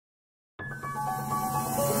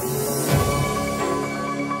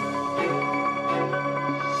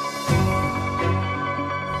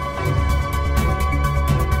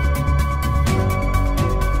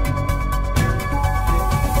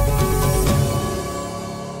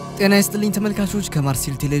ጤና ይስጥልኝ ተመልካቾች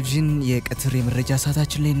ከማርሲል ቴሌቪዥን የቀትር የመረጃ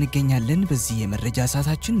ሰዓታችን ላይ እንገኛለን በዚህ የመረጃ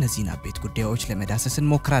ሰዓታችን እነዚህን አበይት ጉዳዮች ለመዳሰስ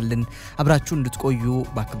እንሞክራለን አብራችሁ እንድትቆዩ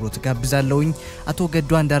በአክብሮት ጋብዛለሁኝ አቶ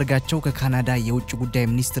ገዱ አንዳርጋቸው ከካናዳ የውጭ ጉዳይ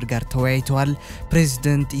ሚኒስትር ጋር ተወያይተዋል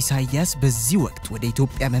ፕሬዝዳንት ኢሳያስ በዚህ ወቅት ወደ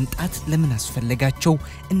ኢትዮጵያ መምጣት ለምን አስፈልጋቸው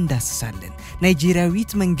እንዳስሳለን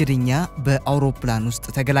ናይጄሪያዊት መንገደኛ በአውሮፕላን ውስጥ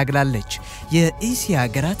ተገላግላለች የኤሲያ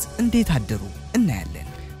ሀገራት እንዴት አደሩ እናያለን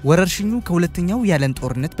ወረርሽኙ ከሁለተኛው የዓለም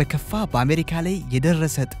ጦርነት በከፋ በአሜሪካ ላይ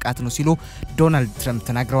የደረሰ ጥቃት ነው ሲሉ ዶናልድ ትራምፕ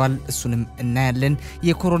ተናግረዋል እሱንም እናያለን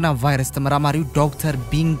የኮሮና ቫይረስ ተመራማሪው ዶክተር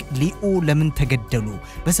ቢንግ ሊኡ ለምን ተገደሉ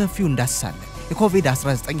በሰፊው እንዳስሳለን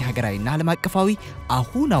የኮቪድ-19 ሀገራዊና ዓለም አቀፋዊ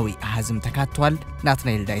አሁናዊ አሃዝም ተካቷል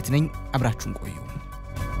ናትናኤል ዳይት ነኝ አብራችሁን ቆዩ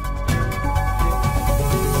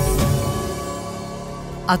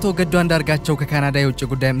አቶ ገዱ አንዳርጋቸው ከካናዳ የውጭ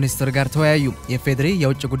ጉዳይ ሚኒስትር ጋር ተወያዩ የፌደሪ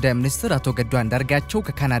የውጭ ጉዳይ ሚኒስትር አቶ ገዱ አንዳርጋቸው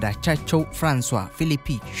ከካናዳ አቻቸው ፍራንሷ ፊሊፒ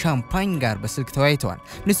ሻምፓኝ ጋር በስልክ ተወያይተዋል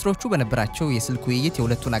ሚኒስትሮቹ በነበራቸው የስልክ ውይይት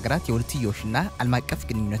የሁለቱን ሀገራት የሁለትዮሽና ዓለም አቀፍ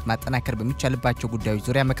ግንኙነት ማጠናከር በሚቻልባቸው ጉዳዮች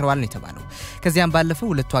ዙሪያ መክረዋል ነው የተባለው ከዚያም ባለፈው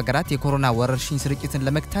ሁለቱ ሀገራት የኮሮና ወረርሽኝ ስርጭትን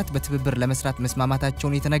ለመክታት በትብብር ለመስራት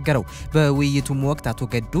መስማማታቸውን የተነገረው በውይይቱም ወቅት አቶ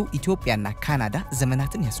ገዱ ኢትዮጵያና ካናዳ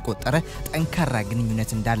ዘመናትን ያስቆጠረ ጠንካራ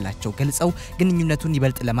ግንኙነት እንዳላቸው ገልጸው ግንኙነቱን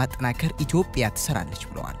ይበልጥ ለማጠናከር ኢትዮጵያ ትሰራለች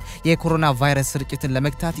ብለዋል የኮሮና ቫይረስ ስርጭትን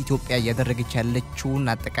ለመክታት ኢትዮጵያ ያደረገች ያለችውን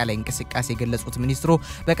አጠቃላይ እንቅስቃሴ የገለጹት ሚኒስትሩ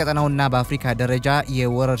በቀጠናውና በአፍሪካ ደረጃ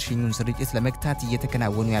የወረርሽኙን ስርጭት ለመክታት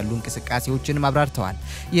እየተከናወኑ ያሉ እንቅስቃሴዎችን ማብራርተዋል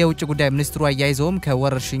የውጭ ጉዳይ ሚኒስትሩ አያይዘውም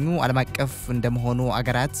ከወረርሽኙ ዓለም አቀፍ እንደመሆኑ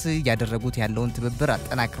አገራት ያደረጉት ያለውን ትብብር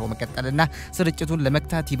አጠናክረው መቀጠልና ስርጭቱን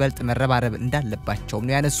ለመክታት ይበልጥ መረባረብ እንዳለባቸው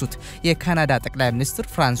ነው ያነሱት የካናዳ ጠቅላይ ሚኒስትር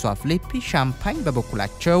ፍራንሷ ፊሊፒ ሻምፓኝ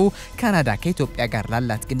በበኩላቸው ካናዳ ከኢትዮጵያ ጋር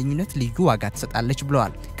ላላት ግንኙነት ልዩ ዋጋ ተሰጣለች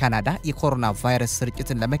ብለዋል ካናዳ የኮሮና ቫይረስ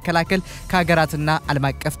ስርጭትን ለመከላከል ከሀገራትና ዓለም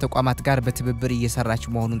አቀፍ ተቋማት ጋር በትብብር እየሰራች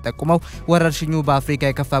መሆኑን ጠቁመው ወረርሽኙ በአፍሪካ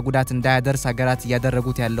የከፋ ጉዳት እንዳያደርስ ሀገራት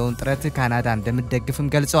ያደረጉት ያለውን ጥረት ካናዳ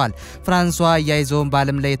እንደምትደግፍም ገልጸዋል ፍራንሷ ያይዘውን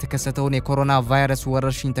በዓለም ላይ የተከሰተውን የኮሮና ቫይረስ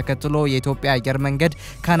ወረርሽኝ ተከትሎ የኢትዮጵያ አየር መንገድ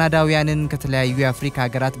ካናዳውያንን ከተለያዩ የአፍሪካ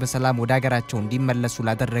ሀገራት በሰላም ወደ ሀገራቸው እንዲመለሱ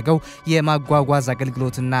ላደረገው የማጓጓዝ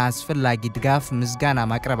አገልግሎትና አስፈላጊ ድጋፍ ምስጋና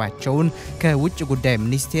ማቅረባቸውን ከውጭ ጉዳይ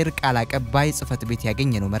ሚኒስቴር ቃል አቀባይ ጽፈት ቤት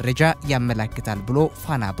ያገኘነው መረጃ ያመላክታል ብሎ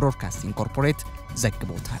ፋና ብሮድካስቲንግ ኮርፖሬት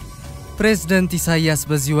ዘግቦታል ፕሬዝዳንት ኢሳያስ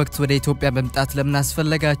በዚህ ወቅት ወደ ኢትዮጵያ መምጣት ለምን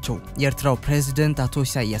አስፈልጋቸው የኤርትራው ፕሬዝዳንት አቶ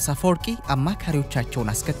ኢሳያስ አፈወርቂ አማካሪዎቻቸውን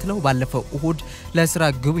አስከትለው ባለፈው እሁድ ለስራ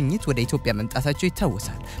ጉብኝት ወደ ኢትዮጵያ መምጣታቸው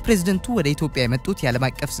ይታወሳል ፕሬዝዳንቱ ወደ ኢትዮጵያ የመጡት የዓለም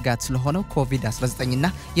አቀፍ ስጋት ስለሆነው ኮቪድ-19 እና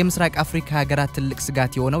የምስራቅ አፍሪካ ሀገራት ትልቅ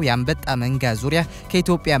ስጋት የሆነው የአንበጣ መንጋ ዙሪያ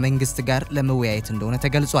ከኢትዮጵያ መንግስት ጋር ለመወያየት እንደሆነ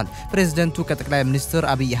ተገልጿል ፕሬዝዳንቱ ከጠቅላይ ሚኒስትር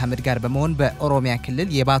አብይ አህመድ ጋር በመሆን በኦሮሚያ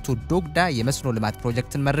ክልል የባቱ ዶግዳ የመስኖ ልማት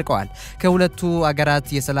ፕሮጀክትን መርቀዋል ከሁለቱ ሀገራት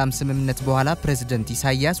የሰላም ስምምነት በኋላ ፕሬዝዳንት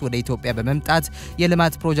ኢሳያስ ወደ ኢትዮጵያ በመምጣት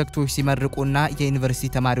የልማት ፕሮጀክቶች ሲመርቁና የዩኒቨርሲቲ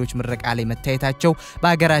ተማሪዎች ምረቃ ላይ መታየታቸው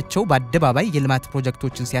በአገራቸው በአደባባይ የልማት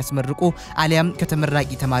ፕሮጀክቶችን ሲያስመርቁ አሊያም ከተመራቂ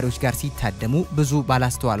ተማሪዎች ጋር ሲታደሙ ብዙ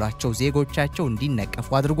ባላስተዋሏቸው ዜጎቻቸው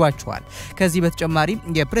እንዲነቀፉ አድርጓቸዋል ከዚህ በተጨማሪ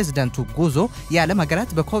የፕሬዝዳንቱ ጉዞ የዓለም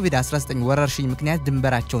ሀገራት በኮቪድ-19 ወረርሽኝ ምክንያት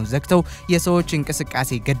ድንበራቸውን ዘግተው የሰዎች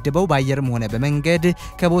እንቅስቃሴ ገድበው በአየርም ሆነ በመንገድ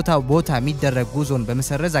ከቦታው ቦታ የሚደረግ ጉዞን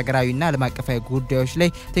በመሰረዝ አገራዊና ዓለም አቀፋዊ ጉዳዮች ላይ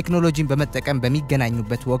ቴክኖሎጂን በመጠቀም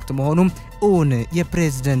በሚገናኙበት ወቅት መሆኑም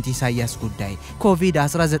የፕሬዝዳንት ኢሳያስ ጉዳይ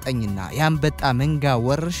ኮቪድ-19 እና የአንበጣ መንጋ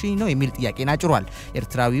ወረርሽኝ ነው የሚል ጥያቄን አጭሯል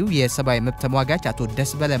ኤርትራዊው የሰብአዊ መብት ተሟጋች አቶ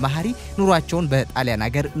ደስበለ ማህሪ ኑሯቸውን በጣሊያን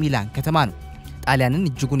ሀገር ሚላን ከተማ ነው ጣሊያንን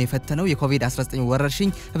እጅጉን የፈተነው የኮቪድ-19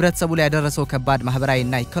 ወረርሽኝ ህብረተሰቡ ላይ ያደረሰው ከባድ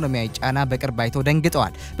ማህበራዊና ኢኮኖሚያዊ ጫና በቅርብ አይተው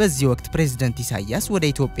ደንግጠዋል በዚህ ወቅት ፕሬዝዳንት ኢሳያስ ወደ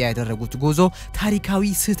ኢትዮጵያ ያደረጉት ጉዞ ታሪካዊ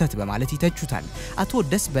ስህተት በማለት ይተቹታል አቶ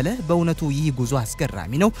ደስበለ በእውነቱ ይህ ጉዞ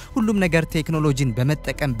አስገራሚ ነው ሁሉም ነገር ቴክኖሎጂን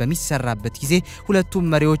በመጠቀም በሚሰራበት ጊዜ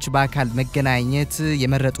ሁለቱም መሪዎች በአካል መገናኘት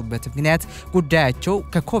የመረጡበት ምክንያት ጉዳያቸው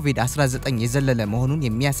ከኮቪድ-19 የዘለለ መሆኑን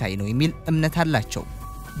የሚያሳይ ነው የሚል እምነት አላቸው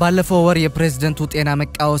ባለፈው ወር የፕሬዝዳንቱ ጤና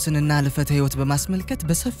መቃወስንና ልፈተ ህይወት በማስመልከት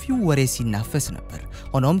በሰፊው ወሬ ሲናፈስ ነበር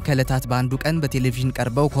ሆኖም ከለታት በአንዱ ቀን በቴሌቪዥን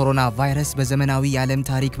ቀርበው ኮሮና ቫይረስ በዘመናዊ የዓለም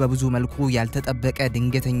ታሪክ በብዙ መልኩ ያልተጠበቀ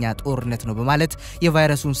ድንገተኛ ጦርነት ነው በማለት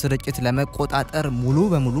የቫይረሱን ስርጭት ለመቆጣጠር ሙሉ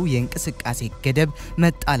በሙሉ የእንቅስቃሴ ገደብ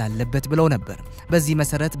መጣል አለበት ብለው ነበር በዚህ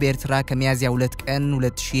መሰረት በኤርትራ ከሚያዝያ 2 ቀን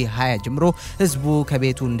 2020 ጀምሮ ህዝቡ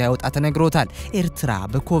ከቤቱ እንዳይወጣ ተነግሮታል ኤርትራ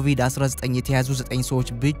በኮቪድ-19 የተያዙ 9 ሰዎች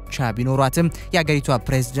ብቻ ቢኖሯትም የአገሪቷ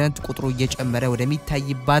ፕሬዝዳንት ቁጥሩ እየጨመረ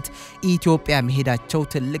ወደሚታይባት ኢትዮጵያ መሄዳቸው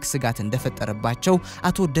ትልቅ ስጋት እንደፈጠረባቸው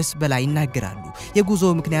አቶ ደስ በላይ ይናገራሉ።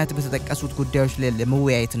 የጉዞ ምክንያት በተጠቀሱት ጉዳዮች ላይ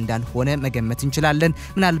ለመወያየት እንዳልሆነ መገመት እንችላለን።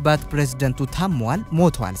 ምናልባት ፕሬዝዳንቱ ታሟል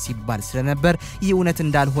ሞቷል ሲባል ስለነበር ይህ እውነት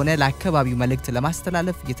እንዳልሆነ ለአካባቢው መልእክት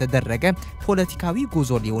ለማስተላለፍ የተደረገ ፖለቲካዊ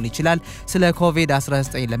ጉዞ ሊሆን ይችላል። ስለ ኮቪድ-19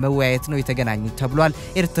 ለመወያየት ነው የተገናኙት ተብሏል።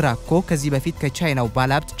 ኤርትራ እኮ ከዚህ በፊት ከቻይናው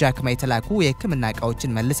ባለሀብት ጃክማ የተላኩ የሕክምና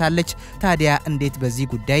ዕቃዎችን መልሳለች። ታዲያ እንዴት በዚህ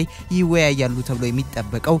ጉዳይ ይወያያሉ ተብሎ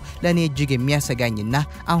የሚጠበቀው ለኔ እጅግ የሚያሰጋኝና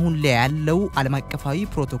አሁን ላይ ያለው ዓለም አቀፋዊ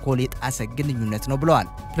ፕሮቶኮል የጣሰ ግንኙነት ነው ብለዋል።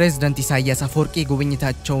 ፕሬዝዳንት ኢሳያስ አፈወርቂ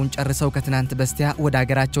ጉብኝታቸውን ጨርሰው ከትናንት በስቲያ ወደ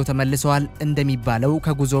ሀገራቸው ተመልሰዋል። እንደሚባለው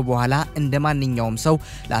ከጉዞ በኋላ እንደማንኛውም ሰው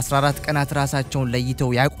ለ14 ቀናት ራሳቸውን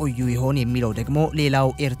ለይተው ያቆዩ ይሆን የሚለው ደግሞ ሌላው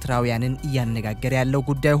ኤርትራውያንን እያነጋገረ ያለው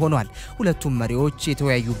ጉዳይ ሆኗል። ሁለቱም መሪዎች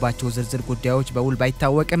የተወያዩባቸው ዝርዝር ጉዳዮች በውል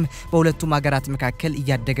ባይታወቅም በሁለቱም ሀገራት መካከል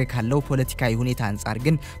እያደገ ካለው ፖለቲካዊ ሁኔታ አንፃር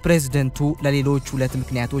ግን ፕሬዝዳንቱ ለሌሎች ሁለት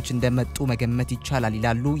ምክንያቶች እንደመጡ መገመት ይቻላል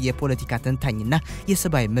ይላሉ የፖለቲካ ተንታኝና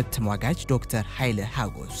የሰብአዊ መብት ተሟጋች ዶክተር ኃይለ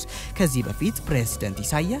ሀጎስ። ከዚህ በፊት ፕሬዝዳንት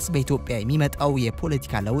ኢሳያስ በኢትዮጵያ የሚመጣው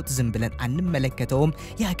የፖለቲካ ለውጥ ዝም ብለን አንመለከተውም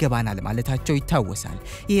ያገባናል ማለታቸው ይታወሳል።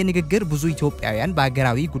 ይህ ንግግር ብዙ ኢትዮጵያውያን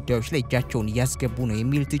በአገራዊ ጉዳዮች ላይ እጃቸውን ያስገቡ ነው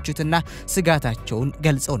የሚል ትችትና ስጋታቸውን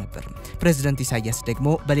ገልጸው ነበር። ፕሬዝዳንት ኢሳያስ ደግሞ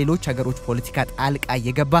በሌሎች ሀገሮች ፖለቲካ ጣልቃ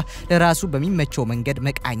እየገባ ለራሱ በሚመቸው መንገድ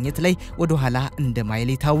መቃኘት ላይ ወደ ኋላ እንደማይል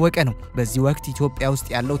የታወቀ ነው። በዚህ ወቅት ኢትዮጵያ ውስጥ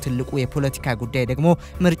ያለው ትልቁ የፖለቲካ ጉዳይ ደግሞ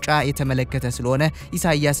ምርጫ የተመለከተ ስለሆነ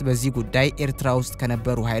ኢሳያስ በዚህ ጉዳይ ኤርትራ ውስጥ ከነበሩ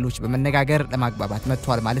ኃይሎች በመነጋገር ለማግባባት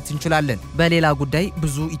መጥቷል ማለት እንችላለን። በሌላ ጉዳይ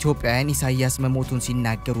ብዙ ኢትዮጵያውያን ኢሳያስ መሞቱን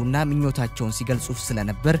ሲናገሩና ምኞታቸውን ሲገልጹ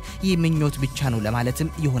ስለነበር ይህ ምኞት ብቻ ነው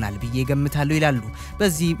ለማለትም ይሆናል ብዬ ገምታለሁ ይላሉ።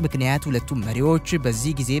 በዚህ ምክንያት ሁለቱም መሪዎች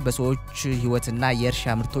በዚህ ጊዜ በሰዎች ህይወትና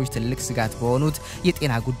የእርሻ ምርቶች ትልቅ ስጋት በሆኑት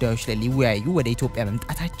የጤና ጉዳዮች ላይ ሊወያዩ ወደ ኢትዮጵያ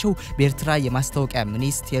መምጣታቸው በኤርትራ የማስታወቂያ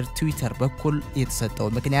ሚኒስቴር ትዊተር በኩል የተሰጠው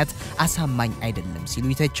ምክንያት አሳማኝ አይደለም ሲሉ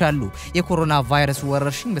ይተቻሉ። የኮሮና ቫይረስ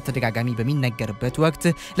ወረርሽኝ በተደጋጋሚ በሚነገርበት ወቅት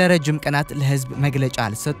ለረጅም ቀናት ለህዝብ መግለጫ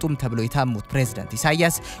አልሰጡም ተብሎ የታሙት ፕሬዝዳንት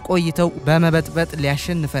ኢሳያስ ቆይተው በመበጥበጥ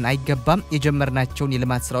ሊያሸንፈን አይገባም የጀመርናቸውን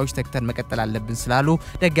የልማት ስራዎች ተክተን መቀጠል አለብን ስላሉ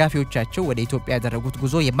ደጋፊዎቻቸው ወደ ኢትዮጵያ ያደረጉት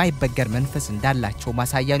ጉዞ የማይበገር መንፈስ እንዳላቸው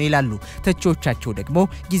ማሳያ ነው ይላሉ። ተቾቻቸው ደግሞ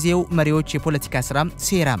ጊዜው መሪዎች የፖለቲካ ስራም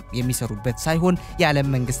ሴራም የሚሰሩበት ሳይሆን የዓለም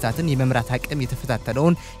መንግስታትን የመምራት አቅም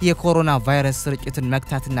የተፈታተነውን የኮሮና ቫይረስ ስርጭትን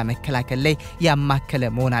መክታትና መከላከል ላይ ያማከለ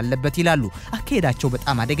መሆን አለበት ይላሉ። አካሄዳቸው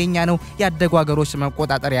በጣም አደገኛ ነው። ያደጉ ሀገሮች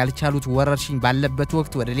መቆጣጠር ያልቻሉት ወረርሽኝ ባለበት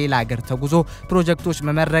ወቅት ወደ ሌላ ሀገር ተጉዞ ፕሮጀክቶች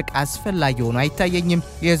መመረቅ አስፈላጊ ሆኖ አይታየኝም።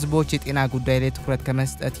 የህዝቦች የጤና ጉዳይ ላይ ትኩረት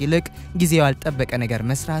ከመስጠት ይልቅ ጊዜው ያልጠበቀ ነገር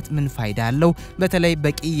መስራት ምን ፋይዳ አለው? በተለይ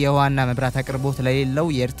በቂ የውሃና መብራት አቅርቦት ለሌለው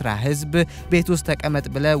የኤርትራ ህዝብ ቤት ውስጥ ተቀመጥ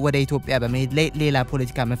ብለ ወደ ኢትዮጵያ በመሄድ ላይ ሌላ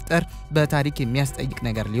ፖለቲካ መፍጠር በታሪክ የሚያስጠይቅ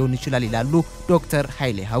ነገር ሊሆን ይችላል ይላሉ ዶክተር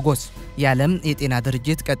ኃይሌ ሀጎስ። የዓለም የጤና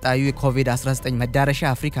ድርጅት ቀጣዩ የኮቪድ-19 መዳረሻ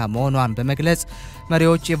አፍሪካ መሆኗን በመግለጽ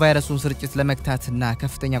መሪዎች የቫይረሱን ስርጭት ለመክታትና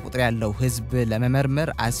ከፍተኛ ቁጥር ያለው ህዝብ ለመመርመር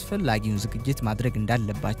አስፈላጊውን ዝግጅት ማድረግ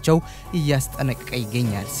እንዳለባቸው እያስጠነቀቀ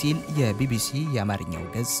ይገኛል ሲል የቢቢሲ የአማርኛው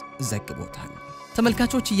ገጽ ዘግቦታል።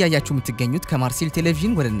 ተመልካቾች እያያችሁ የምትገኙት ከማርሲል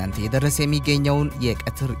ቴሌቪዥን ወደ እናንተ የደረሰ የሚገኘውን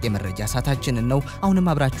የቀትር የመረጃ ሰዓታችንን ነው።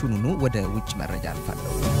 አሁንም አብራችሁን ሁኑ። ወደ ውጭ መረጃ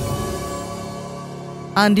አልፋለሁ።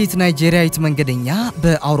 አንዲት ናይጄሪያዊት መንገደኛ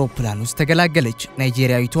በአውሮፕላን ውስጥ ተገላገለች።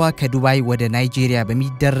 ናይጄሪያዊቷ ከዱባይ ወደ ናይጄሪያ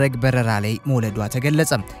በሚደረግ በረራ ላይ መውለዷ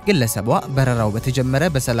ተገለጸ። ግለሰቧ በረራው በተጀመረ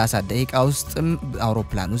በ30 ደቂቃ ውስጥ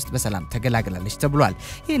አውሮፕላን ውስጥ በሰላም ተገላግላለች ተብሏል።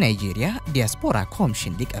 የናይጄሪያ ዲያስፖራ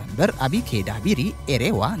ኮሚሽን ሊቀመንበር አቢኬ ዳቢሪ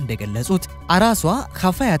ኤሬዋ እንደገለጹት አራሷ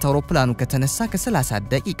ካፋያት አውሮፕላኑ ከተነሳ ከ30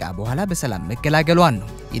 ደቂቃ በኋላ በሰላም መገላገሏን ነው።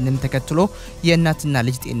 ይህንን ተከትሎ የእናትና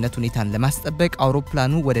ልጅ ጤንነት ሁኔታን ለማስጠበቅ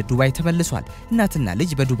አውሮፕላኑ ወደ ዱባይ ተመልሷል። እናትና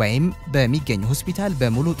ልጅ በዱባይም በሚገኝ ሆስፒታል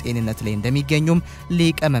በሙሉ ጤንነት ላይ እንደሚገኙም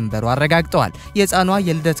ሊቀመንበሩ አረጋግጠዋል። የጻኗ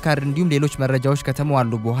የልደት ካርድ እንዲሁም ሌሎች መረጃዎች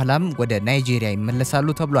ከተሟሉ በኋላም ወደ ናይጄሪያ ይመለሳሉ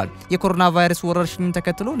ተብሏል። የኮሮና ቫይረስ ወረርሽኝን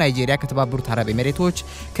ተከትሎ ናይጄሪያ ከተባበሩት አረብ ኤሚሬቶች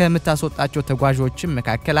ከምታስወጣቸው ተጓዦችም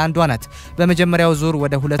መካከል አንዷ ናት። በመጀመሪያው ዙር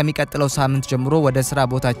ወደ ሁለት የሚቀጥለው ሳምንት ጀምሮ ወደ ስራ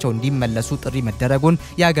ቦታቸው እንዲመለሱ ጥሪ መደረጉን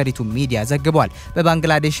የሀገሪቱ ሚዲያ ዘግቧል።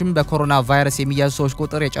 በባንግላዴሽም በኮሮና ቫይረስ የሚያዙ ሰዎች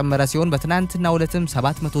ቁጥር የጨመረ ሲሆን በትናንትናው ዕለትም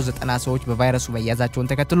 790 ሰዎች በቫይረሱ መያዛቸውን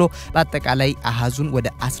ተከትሎ በአጠቃላይ አሃዙን ወደ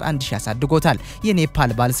 11000 ያሳድጎታል።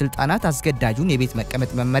 የኔፓል ባለስልጣናት አስገዳጁን የቤት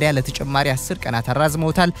መቀመጥ መመሪያ ለተጨማሪ 10 ቀናት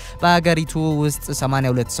አራዝመውታል። በሀገሪቱ ውስጥ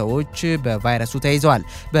 82 ሰዎች በቫይረሱ ተይዘዋል።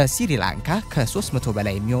 በስሪላንካ ከ300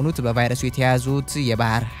 በላይ የሚሆኑት በቫይረሱ የተያዙት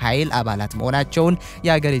የባህር ኃይል አባላት መሆናቸውን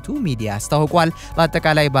የሀገሪቱ ሚዲያ አስታውቋል።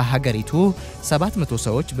 በአጠቃላይ በሀገሪቱ 700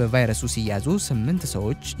 ሰዎች በቫይረሱ ሲያዙ 8 ሰዎች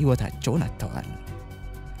ህይወታቸውን አጥተዋል።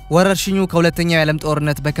 ወረርሽኙ ከሁለተኛው የዓለም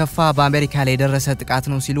ጦርነት በከፋ በአሜሪካ ላይ የደረሰ ጥቃት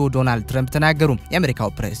ነው ሲሉ ዶናልድ ትራምፕ ተናገሩ። የአሜሪካው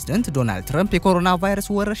ፕሬዝዳንት ዶናልድ ትራምፕ የኮሮና ቫይረስ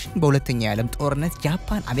ወረርሽኝ በሁለተኛው የዓለም ጦርነት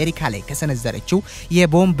ጃፓን አሜሪካ ላይ ከሰነዘረችው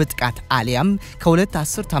የቦምብ ጥቃት አሊያም ከሁለት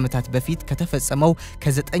አስርት ዓመታት በፊት ከተፈጸመው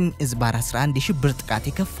ከ9/11 የሽብር ጥቃት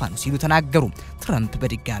የከፋ ነው ሲሉ ተናገሩ። ትራምፕ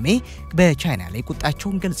በድጋሜ በቻይና ላይ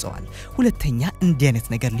ቁጣቸውን ገልጸዋል። ሁለተኛ እንዲህ አይነት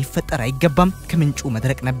ነገር ሊፈጠር አይገባም፣ ከምንጩ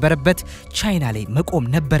መድረቅ ነበረበት፣ ቻይና ላይ መቆም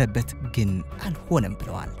ነበረበት፣ ግን አልሆነም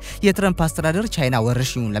ብለዋል። የትራምፕ አስተዳደር ቻይና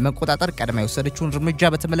ወረርሽኙን ለመቆጣጠር ቀድማ የወሰደችውን እርምጃ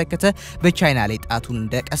በተመለከተ በቻይና ላይ ጣቱን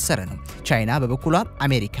እንደቀሰረ ነው። ቻይና በበኩሏ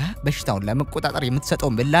አሜሪካ በሽታውን ለመቆጣጠር የምትሰጠው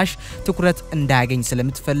ምላሽ ትኩረት እንዳያገኝ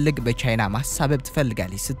ስለምትፈልግ በቻይና ማሳበብ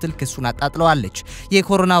ትፈልጋለች ስትል ክሱን አጣጥለዋለች።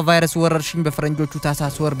 የኮሮና ቫይረስ ወረርሽኝ በፈረንጆቹ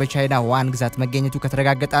ታህሳስ ወር በቻይና ዋን ግዛት መገኘቱ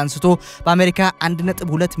ከተረጋገጠ አንስቶ በአሜሪካ 1.2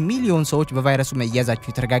 ሚሊዮን ሰዎች በቫይረሱ መያዛቸው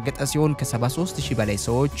የተረጋገጠ ሲሆን ከ73000 በላይ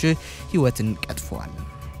ሰዎች ሕይወትን ቀጥፈዋል።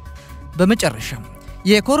 በመጨረሻም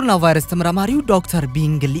የኮሮና ቫይረስ ተመራማሪው ዶክተር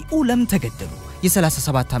ቢንግ ሊኡ ለም ተገደሉ።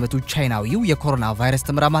 የ37 ዓመቱ ቻይናዊው የኮሮና ቫይረስ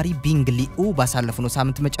ተመራማሪ ቢንግ ሊኡ ባሳለፈው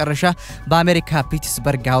ሳምንት መጨረሻ በአሜሪካ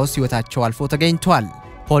ፒትስበርግ ሃውስ ሕይወታቸው አልፎ ተገኝቷል።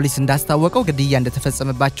 ፖሊስ እንዳስታወቀው ግድያ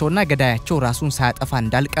እንደተፈጸመባቸውና ገዳያቸው ራሱን ሳያጠፋ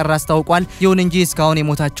እንዳልቀረ አስታውቋል። ይሁን እንጂ እስካሁን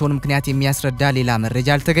የሞታቸውን ምክንያት የሚያስረዳ ሌላ መረጃ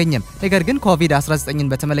አልተገኘም። ነገር ግን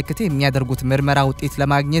ኮቪድ-19ን በተመለከተ የሚያደርጉት ምርመራ ውጤት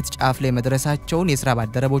ለማግኘት ጫፍ ላይ መድረሳቸውን የሥራ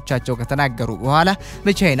ባልደረቦቻቸው ከተናገሩ በኋላ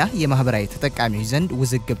በቻይና የማህበራዊ ተጠቃሚዎች ዘንድ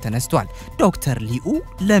ውዝግብ ተነስቷል። ዶክተር ሊኡ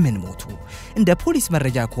ለምን ሞቱ? እንደ ፖሊስ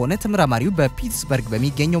መረጃ ከሆነ ተመራማሪው በፒትስበርግ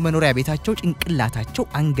በሚገኘው መኖሪያ ቤታቸው ጭንቅላታቸው፣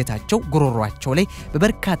 አንገታቸው፣ ጉሮሯቸው ላይ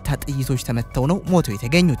በበርካታ ጥይቶች ተመተው ነው ሞተው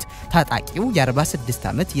የተገኙት። ታጣቂው የ46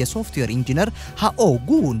 ዓመት የሶፍትዌር ኢንጂነር ሃኦጉ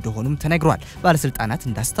እንደሆኑም ተነግሯል። ባለስልጣናት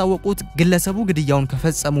እንዳስታወቁት ግለሰቡ ግድያውን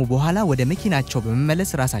ከፈጸሙ በኋላ ወደ መኪናቸው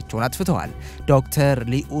በመመለስ ራሳቸውን አጥፍተዋል። ዶክተር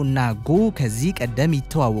ሊኡና ጉ ከዚህ ቀደም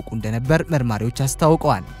ይተዋወቁ እንደነበር መርማሪዎች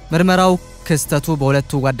አስታውቀዋል። ምርመራው ክስተቱ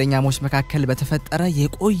በሁለቱ ጓደኛሞች መካከል በተፈጠረ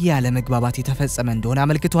የቆየ አለመግባባት የተፈጸመ እንደሆነ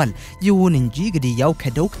አመልክቷል። ይሁን እንጂ ግድያው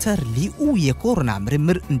ከዶክተር ሊኡ የኮሮና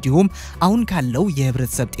ምርምር እንዲሁም አሁን ካለው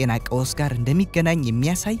የህብረተሰብ ጤና ቀውስ ጋር እንደሚገናኝ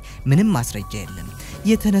የሚያሳይ ምንም ማስረጃ የለም።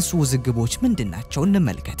 የተነሱ ውዝግቦች ምንድናቸው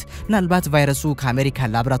እንመልከት። ምናልባት ቫይረሱ ከአሜሪካ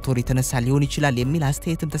ላብራቶሪ ተነሳ ሊሆን ይችላል የሚል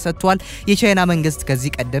አስተያየትም ተሰጥቷል። የቻይና መንግስት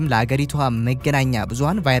ከዚህ ቀደም ለአገሪቷ መገናኛ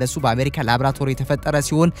ብዙሃን ቫይረሱ በአሜሪካ ላብራቶሪ የተፈጠረ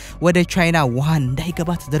ሲሆን ወደ ቻይና ውሃን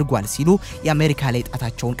እንዳይገባ ተደርጓል ሲሉ የአሜሪካ ላይ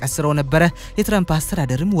ጣታቸውን ቀስረው ነበር። የትራምፕ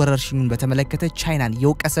አስተዳደርም ወረርሽኙን በተመለከተ ቻይናን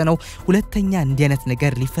እየወቀሰ ነው። ሁለተኛ እንዲህ አይነት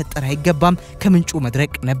ነገር ሊፈጠር አይገባም፣ ከምንጩ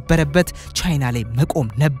መድረቅ ነበረበት፣ ቻይና ላይ መቆም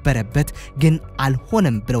ነበረበት፣ ግን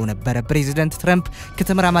አልሆነም ብለው ነበር ፕሬዝዳንት ትራምፕ።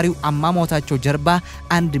 ከተመራማሪው አማሞታቸው ጀርባ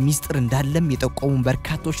አንድ ሚስጥር እንዳለም የጠቆሙ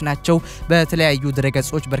በርካቶች ናቸው። በተለያዩ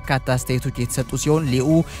ድረገጾች በርካታ አስተያየቶች የተሰጡ ሲሆን ሊኡ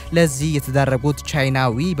ለዚህ የተዳረጉት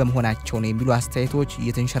ቻይናዊ በመሆናቸው ነው የሚሉ አስተያየቶች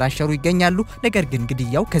እየተንሸራሸሩ ይገኛሉ። ነገር ግን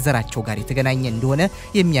ግድያው ከዘራቸው ጋር የተገናኘ እንደሆነ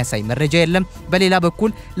የሚያሳይ መረጃ የለም። በሌላ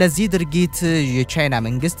በኩል ለዚህ ድርጊት የቻይና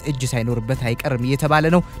መንግስት እጅ ሳይኖርበት አይቀርም እየተባለ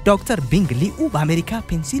ነው። ዶክተር ቢንግ ሊኡ በአሜሪካ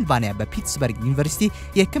ፔንሲልቫኒያ በፒትስበርግ ዩኒቨርሲቲ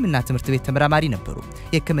የሕክምና ትምህርት ቤት ተመራማሪ ነበሩ።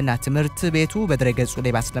 የሕክምና ትምህርት ቤቱ በድረገጹ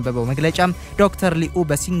ላይ ባስነበበው መግለጫም ዶክተር ሊኡ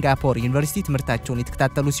በሲንጋፖር ዩኒቨርሲቲ ትምህርታቸውን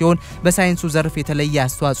የተከታተሉ ሲሆን በሳይንሱ ዘርፍ የተለየ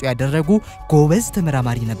አስተዋጽኦ ያደረጉ ጎበዝ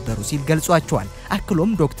ተመራማሪ ነበሩ ሲል ገልጿቸዋል።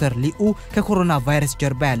 አክሎም ዶክተር ሊኡ ከኮሮና ቫይረስ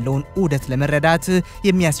ጀርባ ያለውን ዑደት ለመረዳት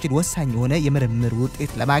የሚያስችል ወሳኝ የሆነ የምርምር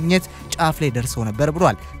ውጤት ለማግኘት ጫፍ ላይ ደርሰው ነበር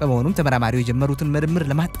ብሏል። በመሆኑም ተመራማሪው የጀመሩትን ምርምር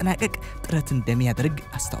ለማጠናቀቅ ጥረት እንደሚያደርግ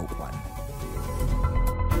አስታውቋል።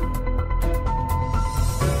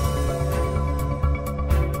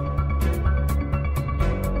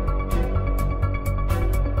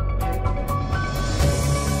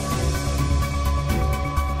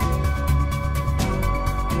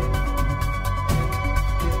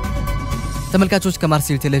 ተመልካቾች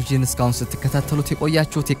ከማርሲል ቴሌቪዥን እስካሁን ስትከታተሉት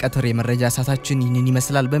የቆያችሁት የቀትር የመረጃ ሰዓታችን ይህንን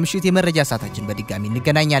ይመስላል። በምሽት የመረጃ ሰዓታችን በድጋሚ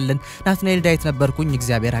እንገናኛለን። ናትናኤል ዳዊት ነበርኩኝ።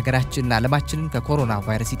 እግዚአብሔር ሀገራችንና ዓለማችንን ከኮሮና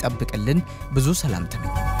ቫይረስ ይጠብቅልን። ብዙ ሰላም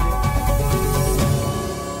ተመኘ።